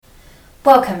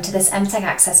Welcome to this MTech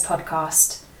Access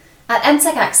podcast. At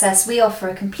MTech Access, we offer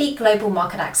a complete global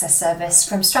market access service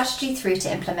from strategy through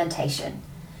to implementation.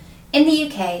 In the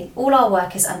UK, all our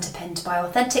work is underpinned by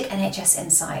authentic NHS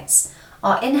insights.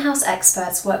 Our in-house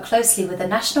experts work closely with a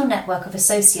national network of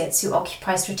associates who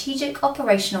occupy strategic,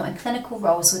 operational and clinical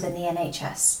roles within the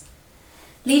NHS.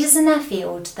 Leaders in their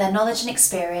field, their knowledge and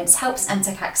experience helps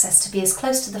MTech Access to be as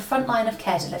close to the front line of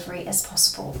care delivery as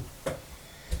possible.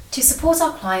 To support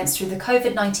our clients through the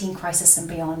COVID-19 crisis and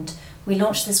beyond, we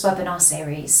launched this webinar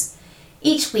series.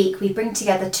 Each week we bring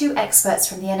together two experts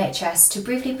from the NHS to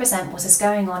briefly present what is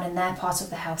going on in their part of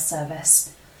the health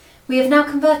service. We have now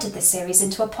converted this series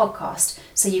into a podcast,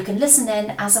 so you can listen in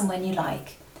as and when you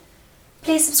like.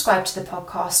 Please subscribe to the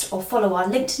podcast or follow our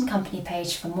LinkedIn company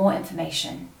page for more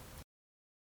information.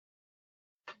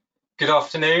 Good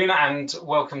afternoon and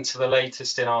welcome to the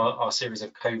latest in our series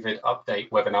of COVID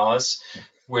update webinars.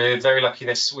 We're very lucky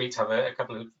this week to have a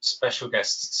couple of special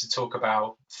guests to talk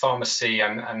about pharmacy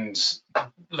and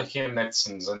looking at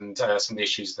medicines and some of the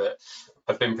issues that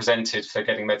have been presented for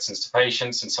getting medicines to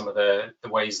patients and some of the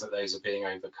ways that those are being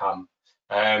overcome.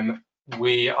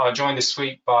 We are joined this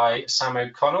week by Sam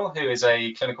O'Connell, who is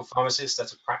a clinical pharmacist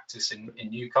at a practice in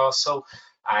Newcastle,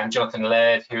 and Jonathan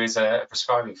Laird, who is a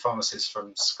prescribing pharmacist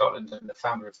from Scotland and the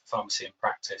founder of Pharmacy in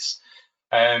Practice.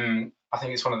 I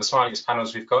think it's one of the smartest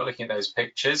panels we've got looking at those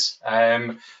pictures.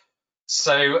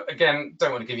 So again,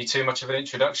 don't want to give you too much of an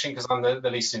introduction because I'm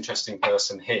the least interesting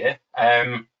person here.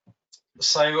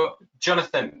 So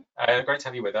Jonathan, great to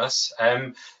have you with us.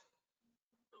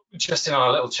 Just in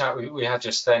our little chat we had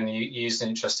just then, you used an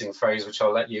interesting phrase which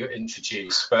I'll let you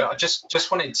introduce, but I just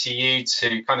wanted you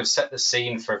to kind of set the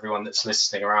scene for everyone that's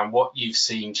listening around what you've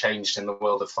seen changed in the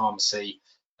world of pharmacy,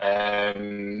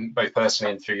 both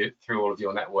personally and through all of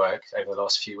your network over the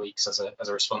last few weeks as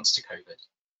a response to COVID.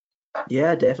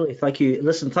 Yeah, definitely. Thank you.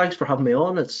 Listen, thanks for having me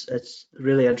on. It's a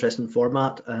really interesting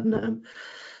format, and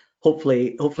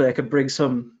hopefully I can bring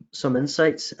some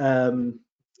insights.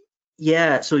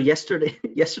 Yeah, so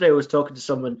yesterday I was talking to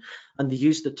someone and they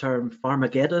used the term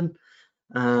Pharmageddon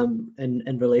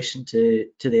in relation to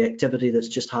the activity that's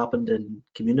just happened in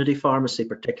community pharmacy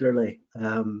particularly.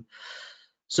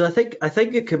 So I think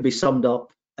it can be summed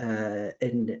up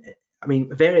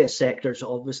various sectors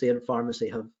obviously in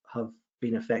pharmacy have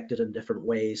been affected in different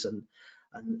ways, and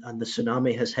the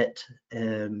tsunami has hit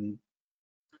in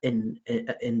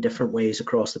different ways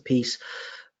across the piece.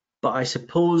 But I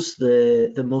suppose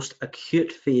the most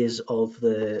acute phase of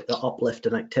the uplift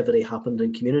in activity happened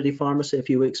in community pharmacy a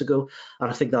few weeks ago,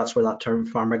 and I think that's where that term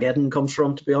Pharmageddon comes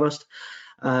from, to be honest.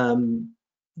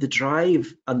 The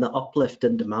drive and the uplift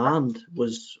in demand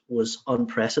was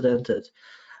unprecedented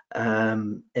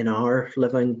in our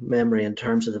living memory in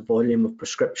terms of the volume of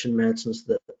prescription medicines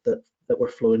that were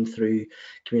flowing through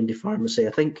community pharmacy.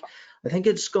 I think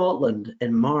in Scotland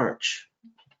in March,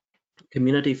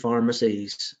 community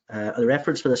pharmacies, the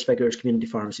reference for this figure is Community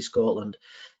Pharmacy Scotland.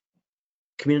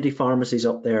 Community pharmacies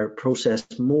up there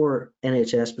processed more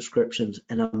NHS prescriptions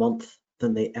in a month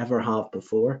than they ever have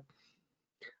before.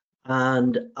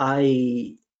 And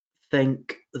I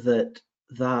think that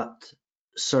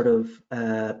sort of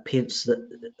paints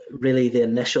really the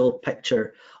initial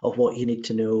picture of what you need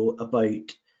to know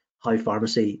about how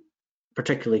pharmacy,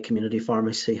 particularly community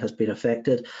pharmacy, has been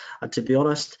affected. And to be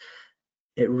honest,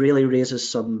 it really raises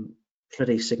some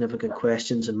pretty significant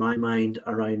questions in my mind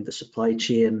around the supply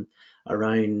chain,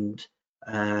 around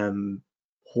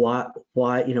why,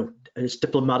 as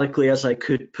diplomatically as I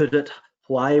could put it,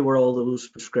 why were all those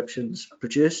prescriptions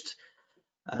produced?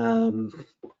 Why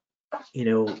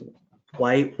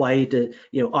did,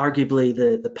 arguably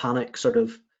the panic sort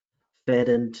of fed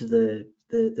into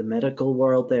the medical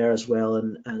world there as well,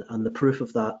 and the proof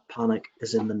of that panic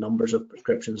is in the numbers of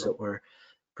prescriptions that were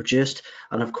produced.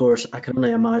 And of course, I can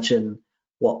only imagine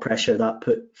what pressure that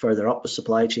put further up the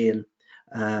supply chain.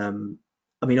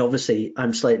 Obviously,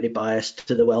 I'm slightly biased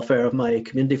to the welfare of my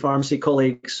community pharmacy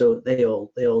colleagues, so they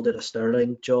all did a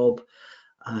sterling job.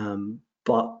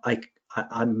 But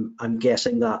I'm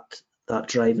guessing that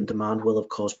drive and demand will have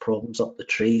caused problems up the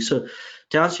tree. So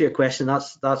to answer your question,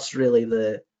 that's really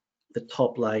the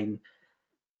top line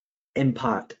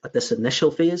impact at this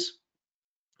initial phase.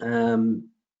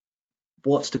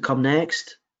 What's to come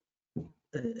next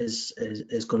is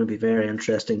going to be very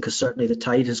interesting, because certainly the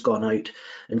tide has gone out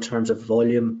in terms of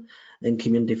volume in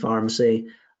community pharmacy,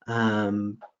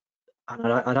 and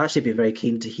I'd actually be very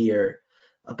keen to hear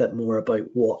a bit more about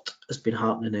what has been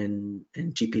happening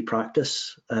in GP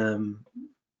practice in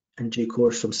due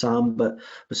course from Sam, but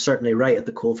certainly right at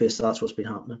the coalface, that's what's been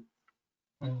happening.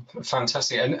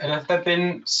 Fantastic. And have there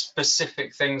been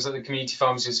specific things that the community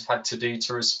pharmacies have had to do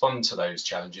to respond to those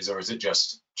challenges, or is it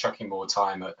just chucking more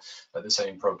time at the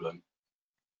same problem?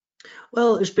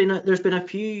 Well, there's been a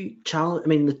few challenge. I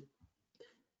mean,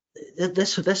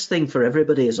 this thing for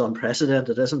everybody is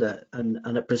unprecedented, isn't it?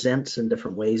 And it presents in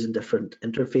different ways in different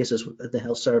interfaces with the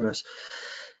health service.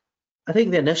 I think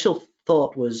the initial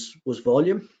thought was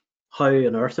volume. How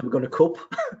on earth are we going to cope?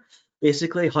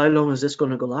 Basically, how long is this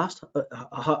going to last?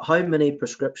 How many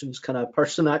prescriptions can a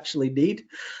person actually need?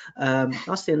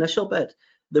 That's the initial bit.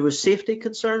 There was safety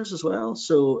concerns as well.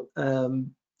 So,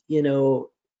 you know,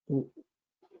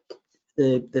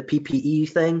 the PPE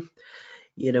thing,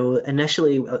 you know,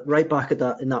 initially right back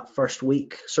at in that first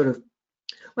week, sort of,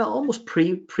 well, almost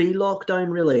pre-lockdown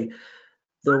really,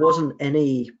 there wasn't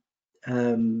any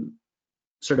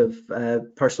sort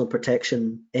of personal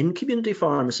protection in community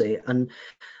pharmacy. And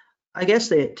I guess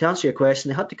to answer your question,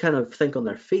 they had to kind of think on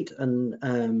their feet,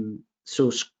 and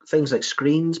so things like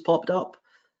screens popped up.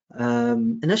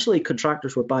 Initially,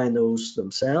 contractors were buying those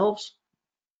themselves,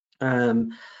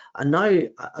 and now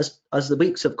as the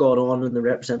weeks have gone on and the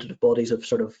representative bodies have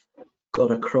sort of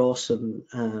got across and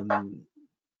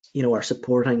you know, are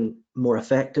supporting more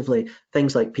effectively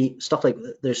things like stuff like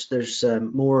there's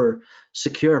more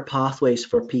secure pathways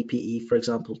for PPE, for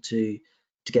example, to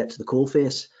get to the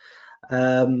coalface.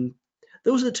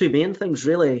 Those are the two main things,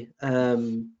 really,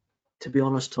 to be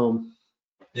honest, Tom.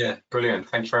 Yeah, brilliant.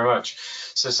 Thank you very much.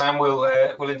 So Sam,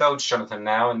 we'll indulge Jonathan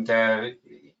now and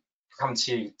come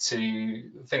to you to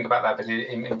think about that bit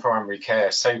in primary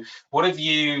care. So what have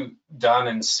you done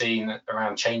and seen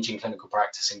around changing clinical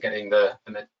practice and getting the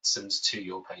medicines to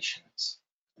your patients?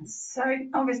 So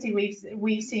obviously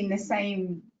we've seen the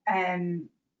same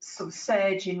sort of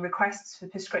surge in requests for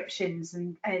prescriptions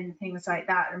and things like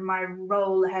that, and my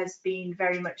role has been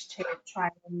very much to try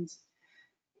and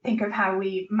think of how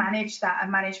we manage that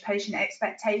and manage patient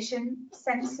expectation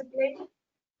sensibly.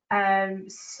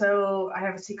 So I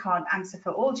obviously can't answer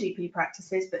for all GP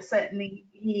practices, but certainly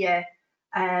here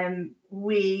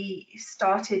we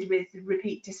started with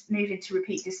moving to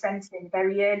repeat dispensing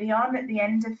very early on at the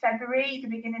end of February, the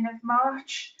beginning of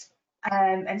March,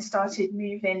 and started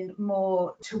moving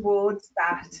more towards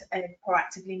that and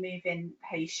proactively moving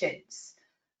patients,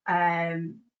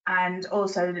 and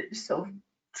also sort of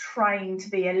trying to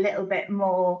be a little bit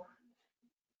more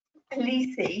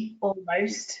policey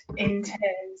almost in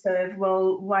terms of,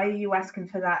 well, why are you asking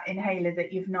for that inhaler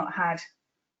that you've not had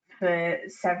for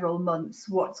several months?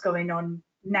 What's going on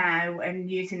now? And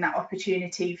using that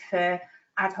opportunity for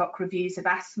ad hoc reviews of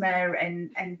asthma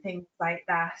and things like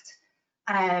that,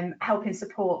 helping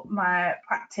support my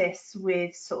practice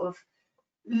with sort of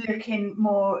looking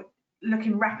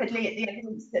rapidly at the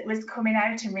evidence that was coming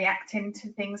out and reacting to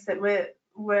things that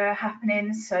were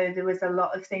happening. So there was a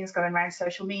lot of things going around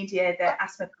social media that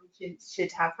asthma patients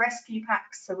should have rescue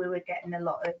packs. So we were getting a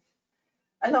lot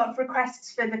of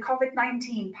requests for the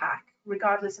COVID-19 pack,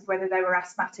 regardless of whether they were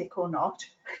asthmatic or not.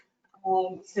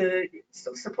 So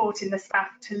sort of supporting the staff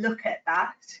to look at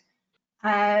that.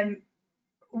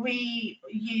 We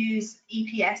use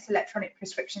EPS, Electronic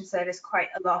Prescription Service, quite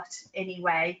a lot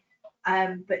anyway.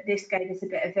 But this gave us a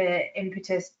bit of an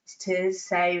impetus to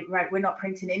say, right, we're not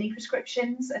printing any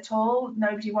prescriptions at all.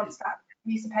 Nobody wants that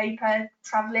piece of paper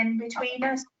traveling between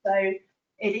us. So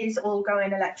it is all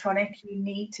going electronic. You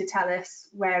need to tell us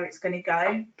where it's going to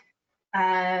go.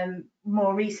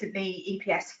 More recently,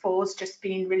 EPS 4's just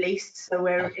been released, so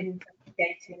we're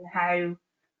investigating how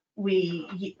we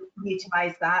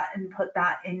utilize that and put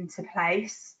that into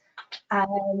place.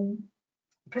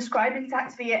 Prescribing's had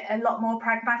to be a lot more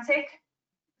pragmatic.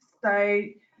 So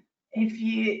if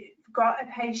you've got a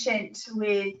patient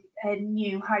with a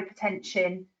new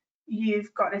hypertension,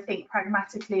 you've got to think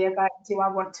pragmatically about, do I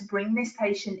want to bring this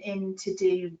patient in to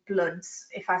do bloods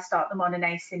if I start them on an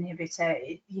ACE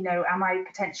inhibitor? You know, am I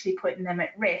potentially putting them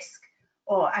at risk?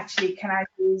 Or actually, can I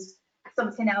use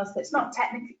something else that's not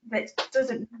technically, that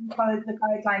doesn't follow the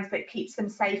guidelines but keeps them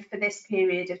safe for this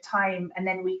period of time, and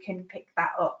then we can pick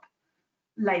that up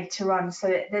later on? So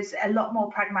there's a lot more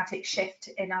pragmatic shift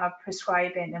in our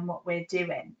prescribing and what we're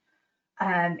doing,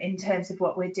 in terms of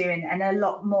what we're doing, and a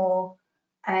lot more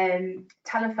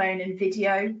telephone and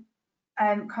video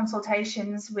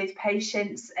consultations with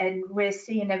patients, and we're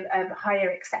seeing a higher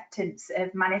acceptance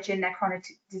of managing their chronic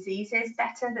diseases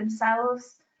better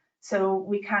themselves. So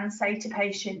we can say to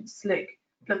patients, look,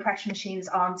 blood pressure machines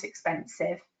aren't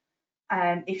expensive.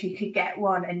 If you could get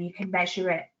one and you can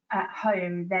measure it at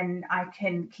home, then I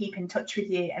can keep in touch with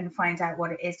you and find out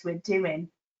what it is we're doing.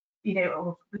 You know,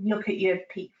 or look at your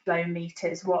peak flow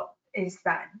meters, what is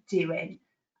that doing?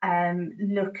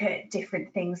 look at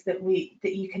different things that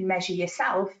you can measure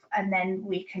yourself, and then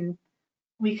we can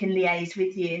liaise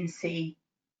with you and see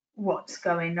what's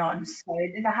going on. So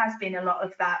there has been a lot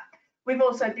of that. We've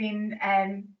also been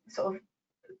sort of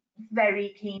very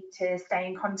keen to stay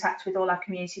in contact with all our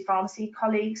community pharmacy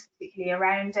colleagues, particularly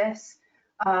around us.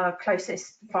 Our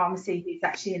closest pharmacy, who's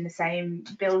actually in the same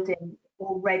building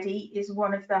already, is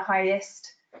one of the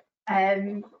highest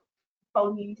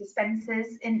volume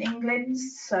dispensers in England.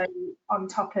 So on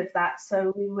top of that,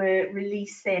 so we were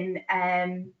releasing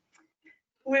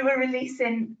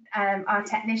our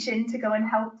technician to go and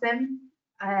help them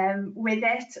with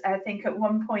it. I think at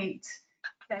one point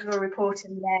they were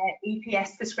reporting their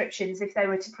EPS prescriptions, if they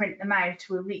were to print them out,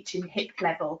 were reaching hip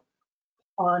level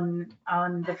on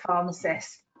the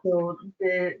pharmacist. So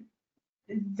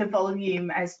the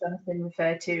volume, as Jonathan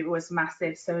referred to, was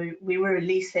massive. So we were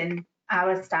releasing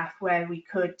our staff where we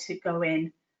could to go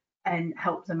in and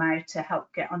help them out, to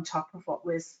help get on top of what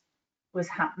was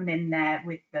happening there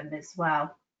with them as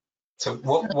well. So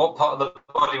what part of the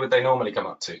body would they normally come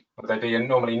up to? Would they be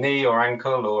normally knee or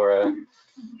ankle or?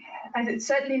 And it's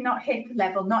certainly not hip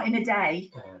level, not in a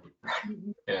day.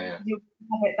 Yeah. You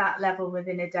have it that level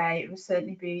within a day. It would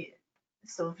certainly be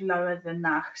sort of lower than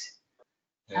that.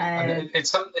 Yeah. And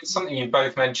it's something you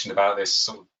both mentioned about this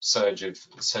sort of surge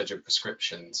of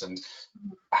prescriptions, and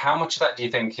how much of that do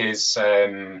you think is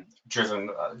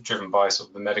driven by sort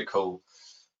of the medical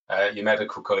your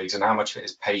medical colleagues, and how much of it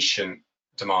is patient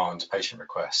demand, patient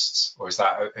requests, or is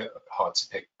that hard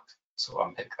to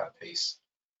unpick that piece?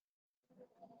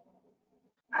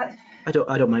 I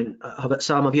don't mind.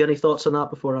 Sam, have you any thoughts on that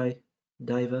before I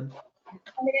dive in?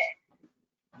 I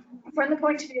mean, from the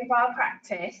point of view of our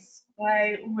practice,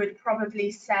 I would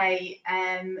probably say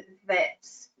that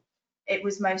it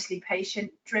was mostly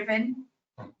patient driven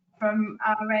from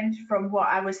our end, from what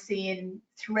I was seeing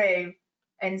through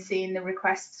and seeing the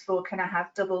requests for, can I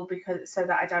have double so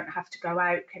that I don't have to go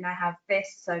out? Can I have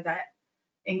this so that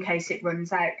in case it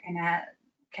runs out,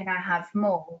 can I have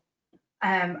more?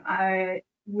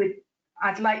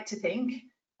 I'd like to think,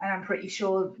 and I'm pretty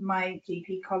sure my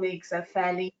GP colleagues are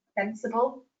fairly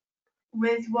sensible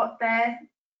with what they're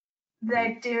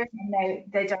doing, and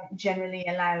they don't generally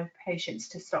allow patients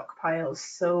to stockpiles,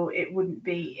 so it wouldn't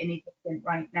be any different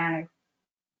right now.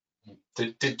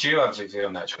 Did you have a view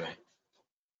on that, Johnny?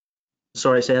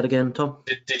 Sorry, say that again, Tom.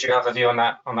 Did you have a view on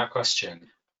that question?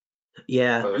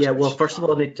 Yeah. Well, first of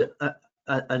all,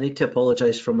 I need to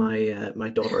apologise for my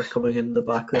daughter coming in the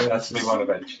back there. That's the one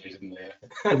eventually, didn't it?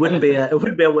 It wouldn't be a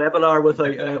webinar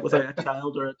without a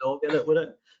child or a dog in it, would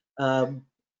it?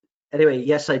 Anyway,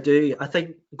 yes, I do. I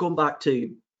think going back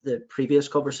to the previous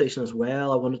conversation as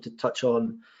well, I wanted to touch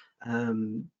on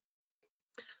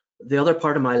the other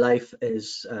part of my life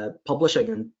is publishing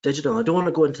and digital. I don't want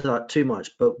to go into that too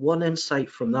much, but one insight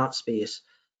from that space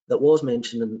that was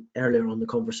mentioned earlier on the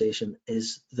conversation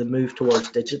is the move towards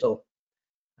digital,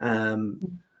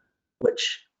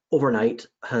 which overnight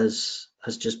has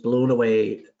just blown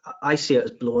away. I see it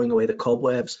as blowing away the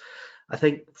cobwebs. I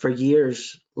think for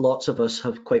years, lots of us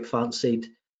have quite fancied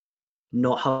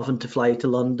not having to fly to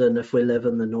London if we live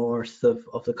in the north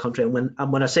of the country. And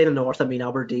when I say the north, I mean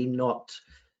Aberdeen, not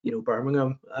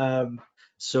Birmingham.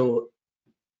 So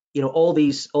all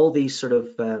these sort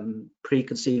of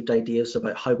preconceived ideas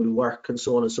about how we work and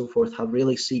so on and so forth have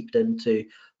really seeped into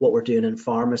what we're doing in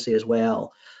pharmacy as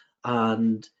well.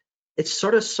 And it's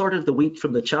sort of the wheat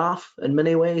from the chaff in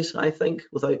many ways, I think,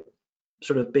 without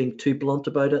sort of being too blunt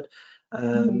about it.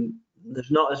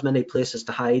 There's not as many places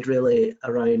to hide really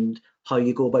around how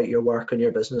you go about your work and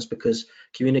your business, because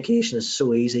communication is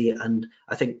so easy. And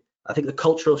I think the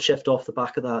cultural shift off the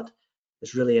back of that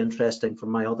is really interesting from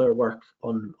my other work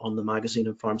on the magazine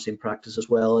and Pharmacy in Practice as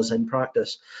well as in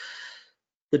practice.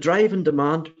 The drive and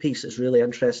demand piece is really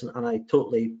interesting, and I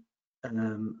totally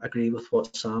agree with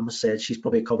what Sam has said. She's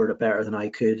probably covered it better than I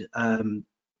could.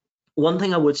 One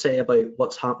thing I would say about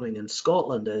what's happening in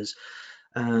Scotland is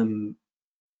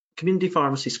Community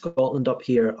Pharmacy Scotland up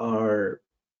here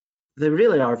they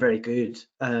really are very good,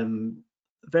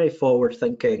 very forward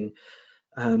thinking.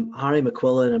 Harry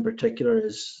McQuillan in particular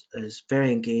is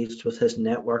very engaged with his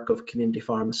network of community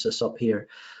pharmacists up here,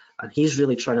 and he's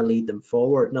really trying to lead them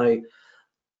forward. Now,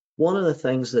 one of the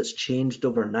things that's changed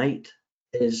overnight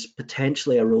is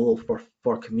potentially a role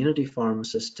for community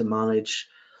pharmacists to manage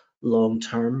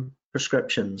long-term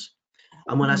prescriptions.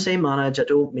 And when I say manage, I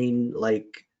don't mean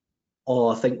like, oh,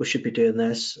 I think we should be doing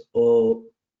this, or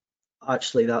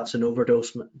actually that's an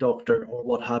overdose doctor, or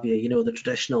what have you, the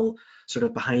traditional sort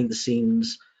of behind the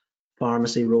scenes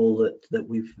pharmacy role that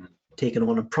we've taken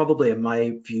on, and probably in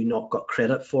my view not got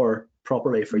credit for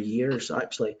properly for years,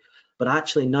 actually. But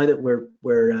actually, now that we're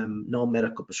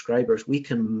non-medical prescribers, we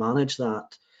can manage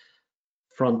that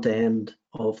front end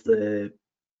of the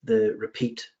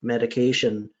repeat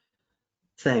medication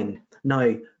thing.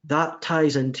 Now, that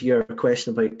ties into your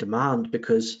question about demand,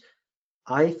 because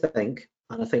I think,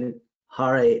 and I think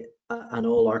Harry and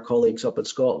all our colleagues up in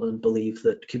Scotland believe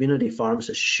that community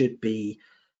pharmacists should be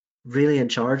really in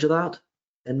charge of that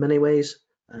in many ways.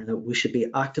 We should be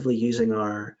actively using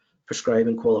our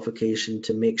prescribing qualification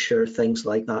to make sure things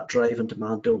like that drive and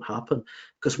demand don't happen,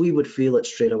 because we would feel it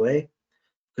straight away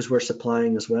because we're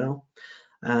supplying as well.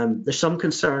 There's some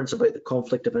concerns about the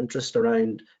conflict of interest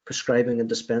around prescribing and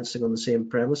dispensing on the same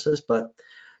premises, but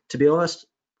to be honest,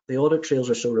 the audit trails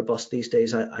are so robust these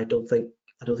days. I don't think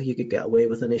you could get away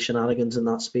with any shenanigans in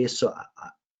that space. So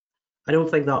I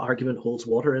don't think that argument holds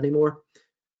water anymore.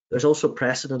 There's also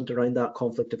precedent around that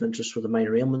conflict of interest with the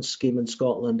minor ailments scheme in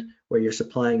Scotland, where you're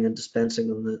supplying and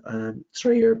dispensing on the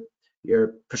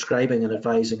you're prescribing and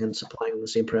advising and supplying on the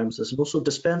same premises, and also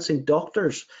dispensing.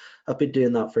 Doctors have been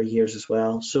doing that for years as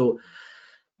well. So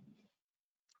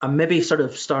I'm maybe sort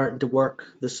of starting to work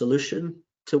the solution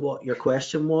to what your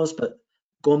question was, but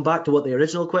going back to what the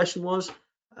original question was,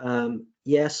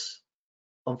 yes,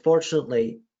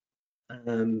 unfortunately,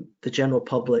 the general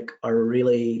public are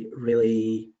really,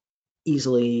 really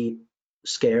easily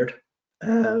scared.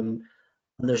 And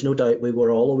there's no doubt we were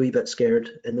all a wee bit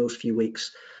scared in those few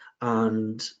weeks.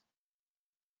 And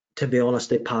to be honest,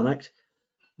 they panicked.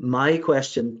 My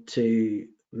question to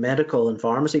medical and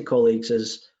pharmacy colleagues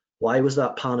is, why was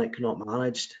that panic not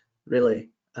managed really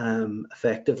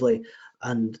effectively?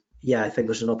 And yeah, I think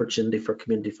there's an opportunity for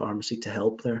community pharmacy to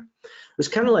help there. It was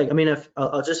kind of like, I mean, if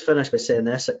I'll just finish by saying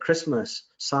this, at Christmas,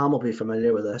 Sam will be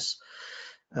familiar with this.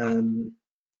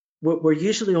 We're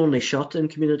usually only shut in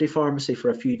community pharmacy for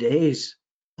a few days.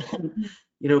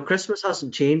 You know, Christmas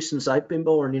hasn't changed since I've been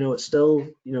born. You know, it's still,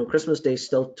 you know, Christmas Day is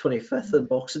still 25th and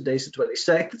Boxing Day is the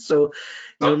 22nd. So,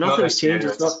 you know, nothing's changed.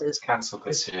 It's cancelled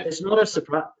this year. It's not a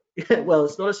surprise. Well,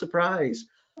 it's not a surprise.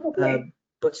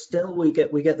 But still, we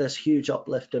get this huge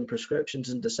uplift in prescriptions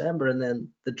in December, and then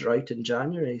the drought in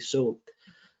January. So,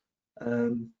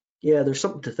 yeah, there's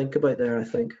something to think about there, I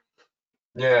think.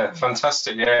 Yeah,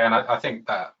 fantastic. Yeah, and I think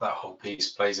that whole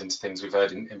piece plays into things we've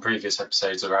heard in previous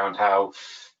episodes around how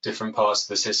different parts of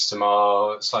the system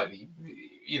are slightly,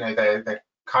 you know, they're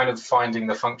kind of finding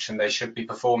the function they should be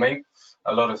performing.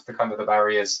 A lot of the kind of the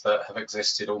barriers that have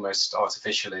existed almost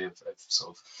artificially have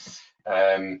sort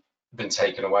of been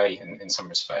taken away in some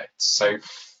respects. So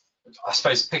I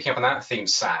suppose picking up on that theme,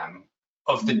 Sam,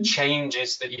 of the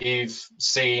changes that you've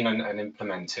seen and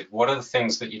implemented, what are the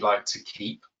things that you'd like to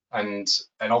keep? And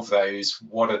of those,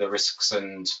 what are the risks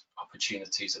and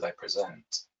opportunities that they present?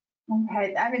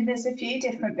 Okay, I mean, there's a few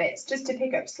different bits. Just to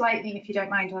pick up slightly, if you don't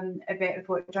mind, on a bit of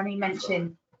what Johnny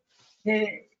mentioned,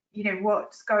 you know,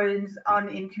 what's going on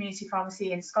in community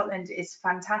pharmacy in Scotland is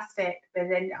fantastic, but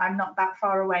then I'm not that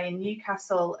far away in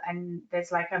Newcastle, and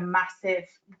there's like a massive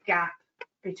gap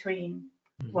between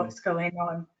what's going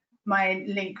on. My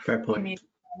link community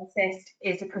pharmacist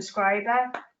is a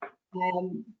prescriber,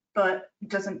 but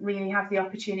doesn't really have the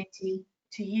opportunity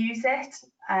to use it.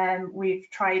 We've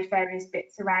tried various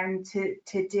bits around to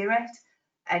do it,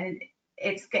 and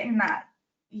it's getting that,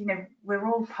 you know, we're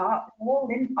all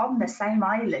on the same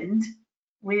island.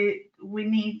 We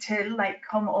need to like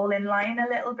come all in line a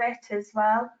little bit as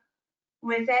well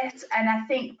with it. And I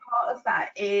think part of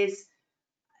that is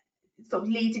sort of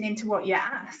leading into what you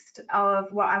asked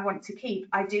of what I want to keep.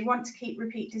 I do want to keep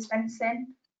repeat dispensing.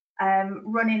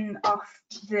 Running off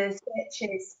the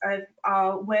searches of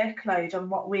our workload on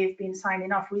what we've been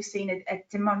signing off, we've seen a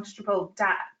demonstrable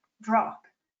drop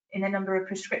in the number of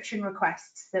prescription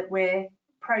requests that we're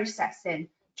processing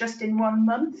just in 1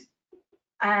 month.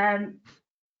 And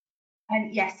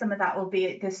yes, some of that will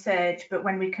be the surge, but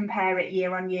when we compare it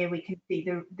year on year, we can see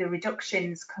the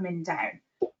reductions coming down.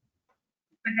 But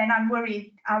then I'm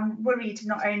worried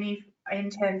not only in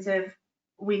terms of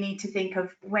we need to think of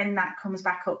when that comes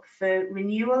back up for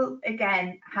renewal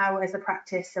again, how as a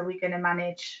practice are we going to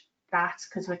manage that,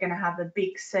 because we're going to have a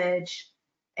big surge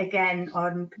again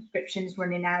on prescriptions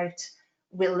running out.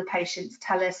 Will the patients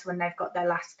tell us when they've got their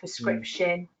last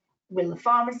prescription? Will the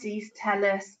pharmacies tell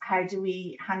us? How do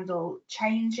we handle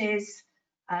changes,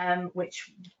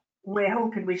 which we're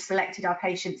hoping we've selected our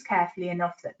patients carefully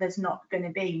enough that there's not going to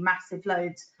be massive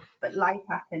loads, but life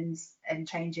happens and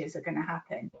changes are going to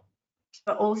happen.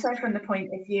 But also from the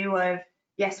point of view of,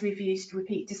 yes, we've used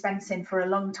repeat dispensing for a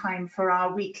long time for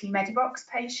our weekly Medibox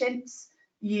patients,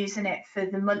 using it for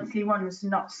the monthly ones,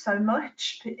 not so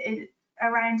much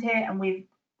around here. And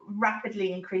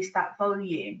rapidly increased that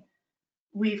volume,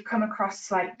 we've come across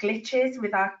slight glitches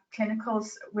with our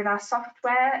clinicals, with our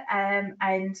software,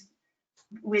 and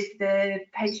with the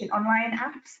patient online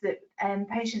apps that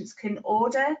patients can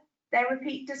order their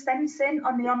repeat dispensing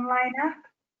on the online app,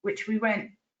 which we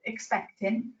weren't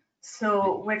expecting.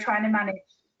 So we're trying to manage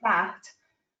that,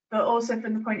 but also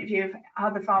from the point of view of how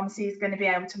the pharmacy is going to be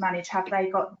able to manage, have they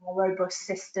got more robust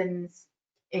systems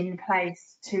in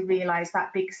place to realise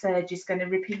that big surge is going to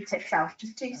repeat itself?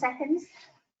 Just 2 seconds.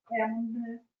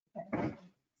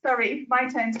 Sorry, my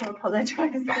turn to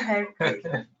apologise.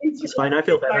 It's fine, I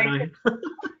feel better now.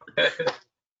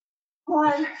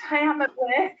 Well, I am at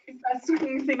work. If I'm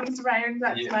swinging things around,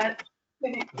 that's where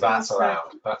that's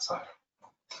allowed. That's allowed.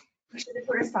 I should have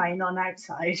put a sign on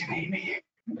outside, maybe.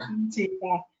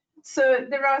 So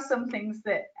there are some things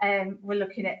that we're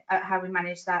looking at how we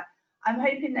manage that. I'm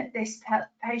hoping that this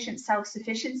patient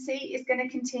self-sufficiency is going to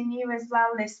continue as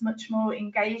well, this much more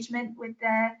engagement with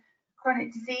their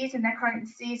chronic disease and their chronic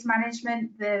disease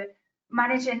management, the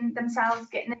managing themselves,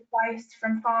 getting advice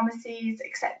from pharmacies,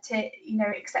 accepting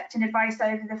advice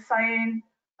over the phone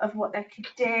of what they could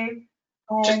do.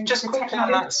 Just quickly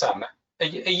on that, Sam, are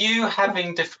you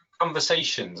having different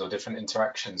conversations or different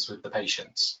interactions with the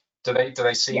patients? Do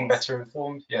they seem better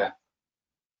informed? Yeah.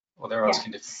 Or they're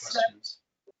asking different questions?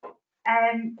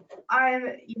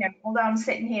 Although I'm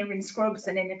sitting here in scrubs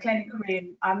and in a clinical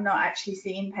room, I'm not actually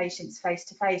seeing patients face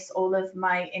to face. All of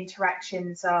my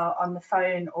interactions are on the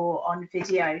phone or on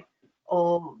video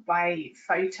or by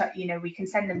photo. We can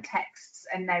send them texts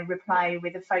and they reply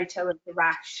with a photo of the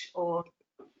rash. Or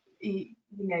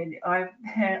I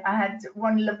had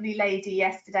one lovely lady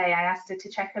yesterday. I asked her to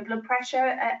check her blood pressure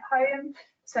at home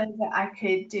so that I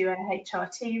could do a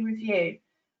HRT review.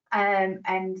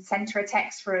 And sent her a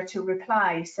text for her to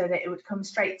reply so that it would come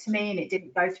straight to me and it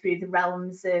didn't go through the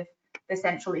realms of the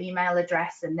central email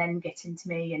address and then getting to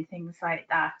me and things like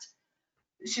that.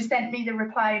 She sent me the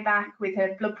reply back with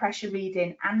her blood pressure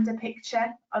reading and a picture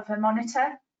of her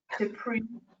monitor to prove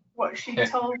what she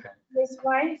told me was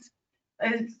right.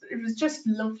 It was just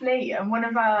lovely. And one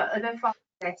of our other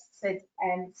pharmacists had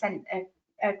sent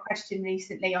a question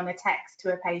recently on a text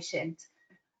to a patient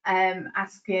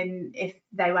asking if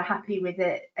they were happy with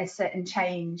a certain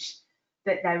change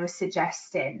that they were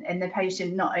suggesting, and the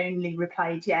patient not only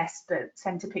replied yes but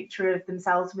sent a picture of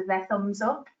themselves with their thumbs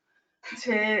up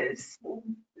to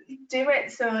do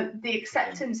it. So the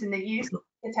acceptance and the use of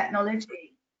the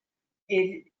technology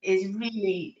is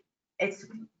really, it's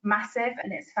massive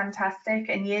and it's fantastic.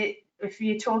 And if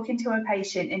you're talking to a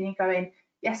patient and you're going,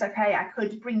 yes, okay, I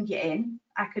could bring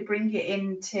you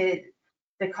into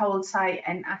the cold site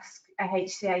and ask a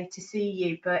HCA to see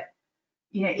you, but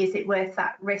is it worth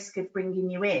that risk of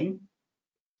bringing you in?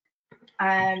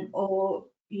 Or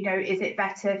is it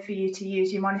better for you to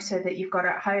use your monitor that you've got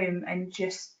at home and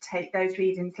just take those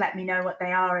readings, let me know what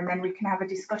they are, and then we can have a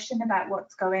discussion about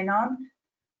what's going on.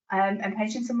 And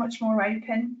patients are much more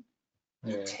open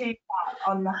to that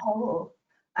on the whole.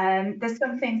 There's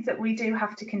some things that we do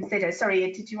have to consider.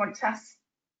 Sorry, did you want to ask?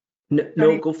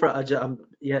 No, go for it.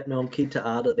 I'm keen to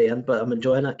add at the end, but I'm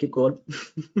enjoying it. Keep going.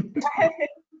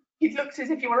 You'd looked as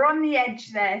if you were on the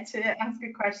edge there to ask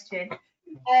a question.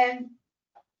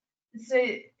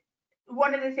 So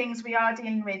one of the things we are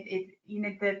dealing with is,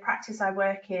 the practice I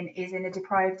work in is in a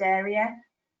deprived area.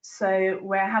 So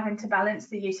we're having to balance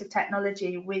the use of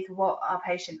technology with what our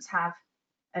patients have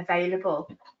available.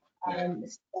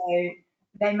 So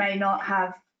they may not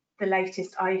have the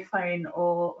latest iPhone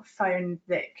or phone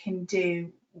that can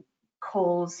do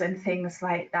calls and things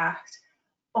like that,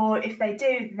 or if they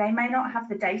do, they may not have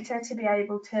the data to be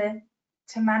able to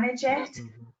manage it.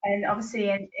 And obviously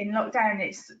in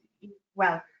lockdown,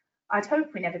 I'd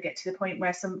hope we never get to the point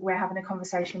where we're having a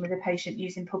conversation with a patient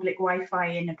using public Wi-Fi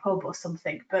in a pub or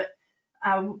something, but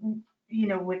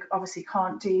we obviously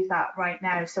can't do that right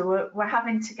now. So we're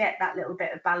having to get that little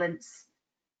bit of balance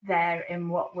there in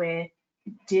what we're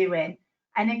doing.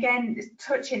 And again,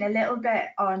 touching a little bit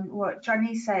on what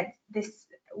Johnny said,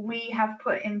 we have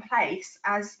put in place,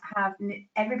 as have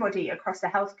everybody across the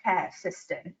healthcare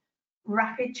system,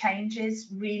 rapid changes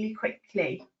really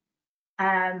quickly.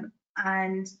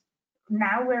 And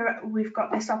now we've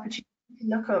got this opportunity to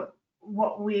look at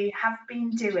what we have been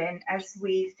doing as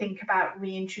we think about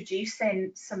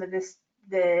reintroducing some of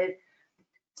the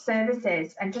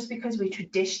services. And just because we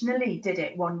traditionally did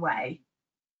it one way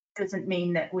doesn't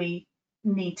mean that we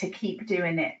need to keep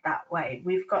doing it that way.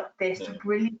 We've got this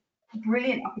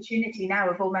brilliant opportunity now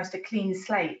of almost a clean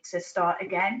slate to start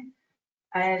again.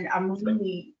 And I'm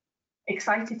really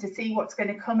excited to see what's going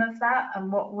to come of that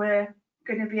and what we're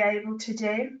going to be able to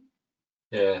do.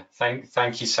 Yeah,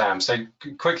 thank you, Sam. So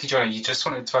quickly, Johnny, you just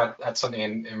wanted to add something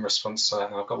in response to that,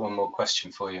 and I've got one more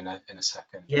question for you in a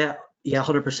second. Yeah,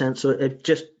 100%. So it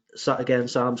just, again,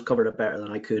 Sam's covered it better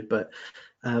than I could, but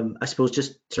I suppose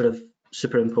just sort of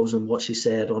superimposing what she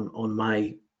said on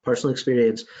my personal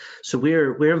experience. So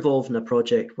we're involved in a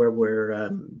project where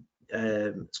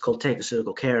it's called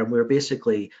Technoceutical Care, and we're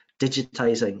basically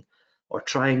digitizing or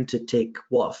trying to take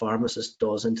what a pharmacist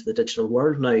does into the digital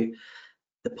world. Now,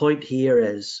 the point here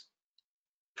is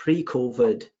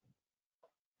pre-COVID,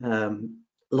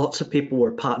 lots of people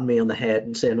were patting me on the head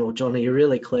and saying, "Oh, Johnny, you're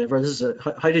really clever.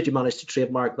 How did you manage to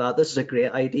trademark that? This is a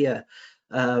great idea."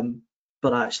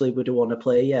 But actually, we don't want to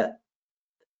play yet.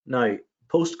 Now,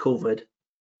 post-COVID,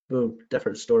 boom,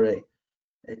 different story.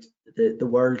 The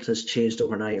world has changed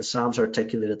overnight, and Sam's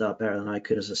articulated that better than I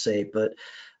could, as I say. But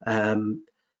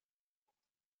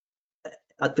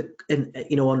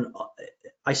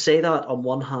I say that on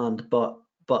one hand, but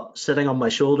sitting on my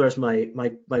shoulders, my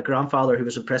grandfather, who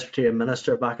was a Presbyterian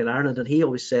minister back in Ireland, and he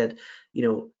always said,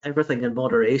 everything in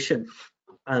moderation.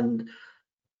 And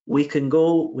we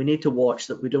need to watch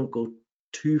that we don't go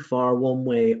too far one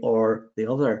way or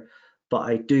the other. But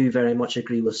I do very much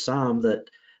agree with Sam that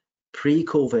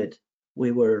pre-COVID,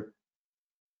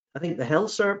 I think the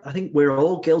health service, I think we're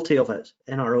all guilty of it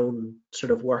in our own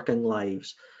sort of working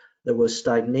lives. There was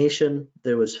stagnation,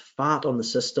 there was fat on the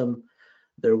system,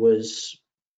 there was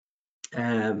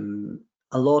a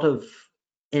lot of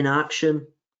inaction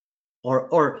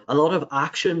or a lot of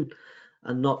action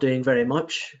and not doing very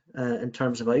much in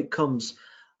terms of outcomes.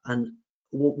 And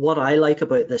what I like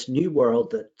about this new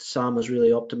world that Sam has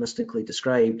really optimistically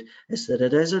described is that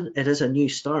it is a new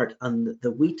start, and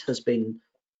the wheat has been,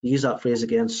 to use that phrase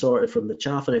again, sorted from the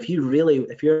chaff. And if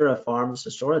you're a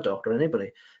pharmacist or a doctor,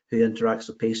 anybody who interacts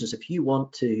with patients, if you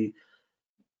want to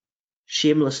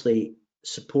shamelessly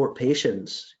support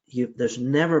patients, there's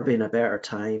never been a better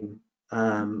time.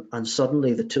 And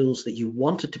suddenly the tools that you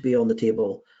wanted to be on the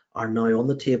table are now on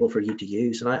the table for you to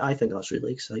use. And I think that's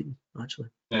really exciting, actually.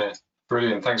 Yeah,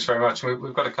 brilliant. Thanks very much.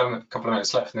 We've got a couple of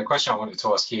minutes left. And the question I wanted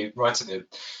to ask you right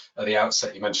at the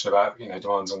outset, you mentioned about,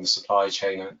 demands on the supply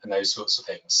chain and those sorts of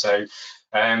things. So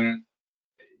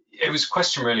it was a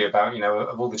question really about,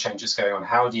 of all the changes going on,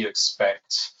 how do you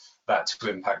expect that to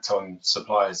impact on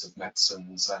suppliers of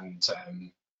medicines? And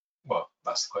well,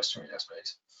 that's the question really, I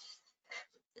suppose.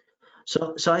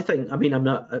 So I think, I'm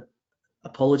not,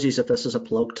 apologies if this is a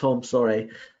plug, Tom, sorry,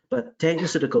 but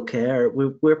Technoceutical Care,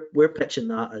 we're pitching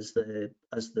that as the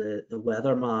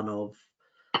weatherman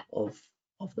of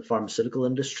the pharmaceutical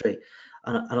industry,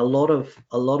 and a lot of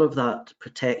that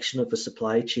protection of the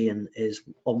supply chain is,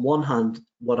 on one hand,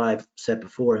 what I've said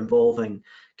before, involving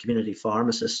community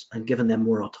pharmacists and giving them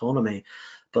more autonomy,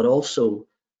 but also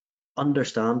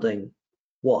understanding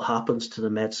what happens to the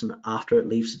medicine after it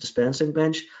leaves the dispensing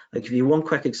bench. I'll give you one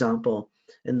quick example.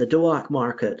 In the DOAC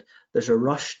market, there's a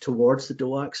rush towards the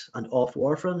DOACs and off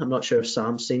warfarin. I'm not sure if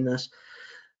Sam's seen this.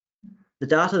 The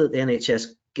data that the NHS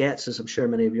gets, as I'm sure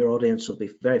many of your audience will be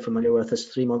very familiar with, is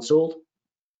 3 months old.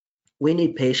 We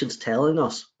need patients telling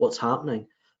us what's happening.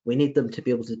 We need them to be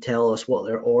able to tell us what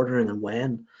they're ordering and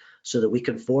when, so that we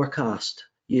can forecast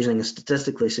using a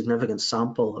statistically significant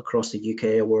sample across the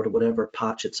UK or whatever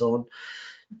patch it's on,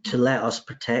 to let us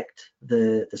protect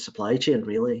the supply chain,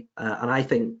 really. And I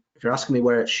think, if you're asking me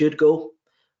where it should go,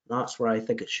 that's where I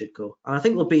think it should go. And I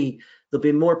think there'll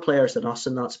be more players than us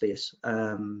in that space.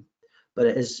 But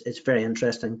it's very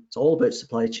interesting. It's all about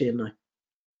supply chain now.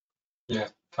 Yeah,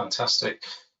 fantastic.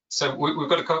 So we've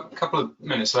got a couple of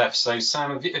minutes left. So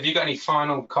Sam, have you got any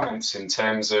final comments in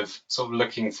terms of sort of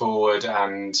looking forward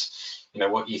and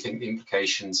what you think the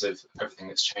implications of everything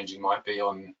that's changing might be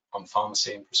on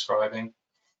pharmacy and prescribing?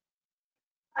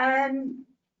 I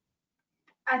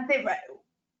think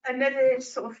another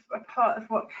sort of a part of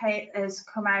what has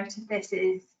come out of this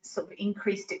is sort of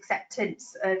increased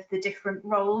acceptance of the different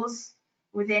roles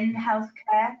within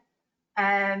healthcare.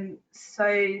 So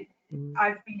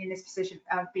I've been in this position,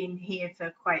 I've been here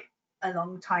for quite a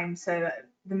long time, so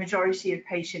the majority of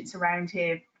patients around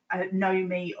here know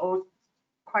me or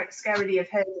quite scarily have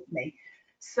heard of me.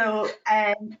 So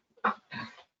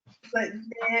but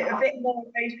they're a bit more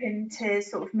open to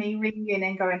sort of me ringing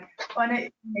and going, oh no,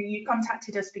 you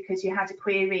contacted us because you had a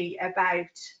query about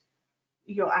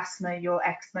your asthma, your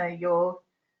eczema, your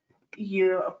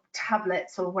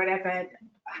tablets or whatever.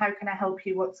 How can I help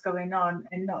you? What's going on?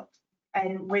 And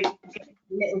we get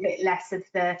a little bit less of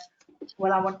the,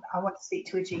 well, I want to speak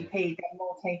to a GP.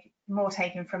 They're more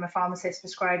taken from a pharmacist,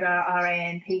 prescriber, our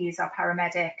ANPs, our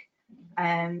paramedic,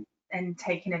 and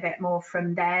taking a bit more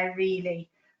from there, really.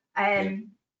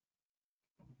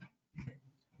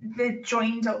 the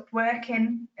joined up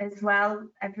working as well.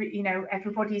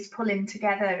 Everybody's pulling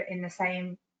together in the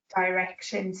same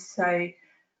direction. So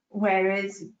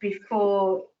whereas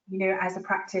before, as a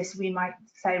practice, we might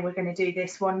say we're going to do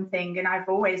this one thing, and I've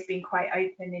always been quite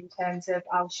open in terms of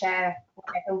I'll share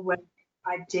whatever work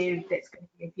I do that's going to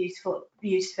be of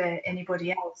use for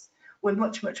anybody else. We're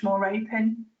much more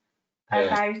open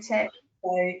about it.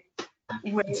 So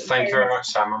thank you very much,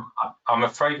 Sam. I'm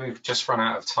afraid we've just run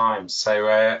out of time, so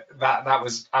that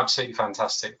was absolutely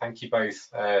fantastic. Thank you both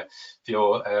for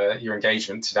your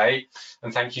engagement today,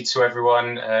 and thank you to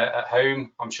everyone at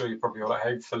home. I'm sure you're probably all at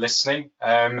home for listening.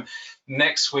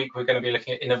 Next week we're going to be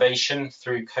looking at innovation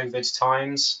through COVID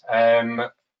times,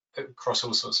 across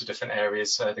all sorts of different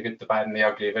areas, the good, the bad, and the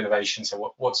ugly of innovation.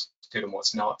 So what's good and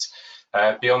what's not.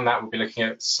 Beyond that, we'll be looking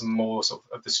at some more sort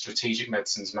of the strategic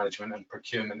medicines management and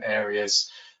procurement areas,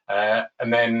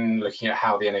 and then looking at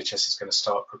how the NHS is going to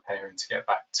start preparing to get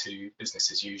back to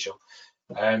business as usual.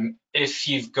 If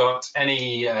you've got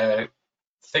any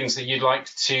things that you'd like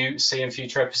to see in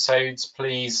future episodes,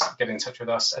 please get in touch with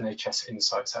us,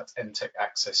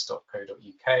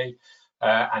 nhsinsights@mtechaccess.co.uk.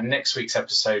 And next week's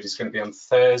episode is going to be on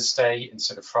Thursday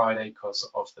instead of Friday because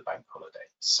of the bank holiday.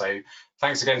 So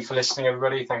thanks again for listening,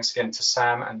 everybody. Thanks again to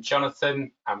Sam and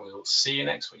Jonathan, and we will see you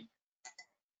next week.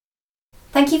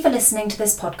 Thank you for listening to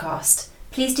this podcast.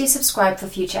 Please do subscribe for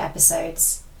future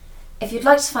episodes. If you'd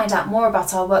like to find out more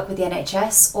about our work with the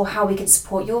NHS or how we can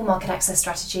support your market access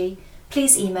strategy,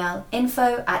 please email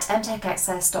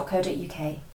info@mtechaccess.co.uk.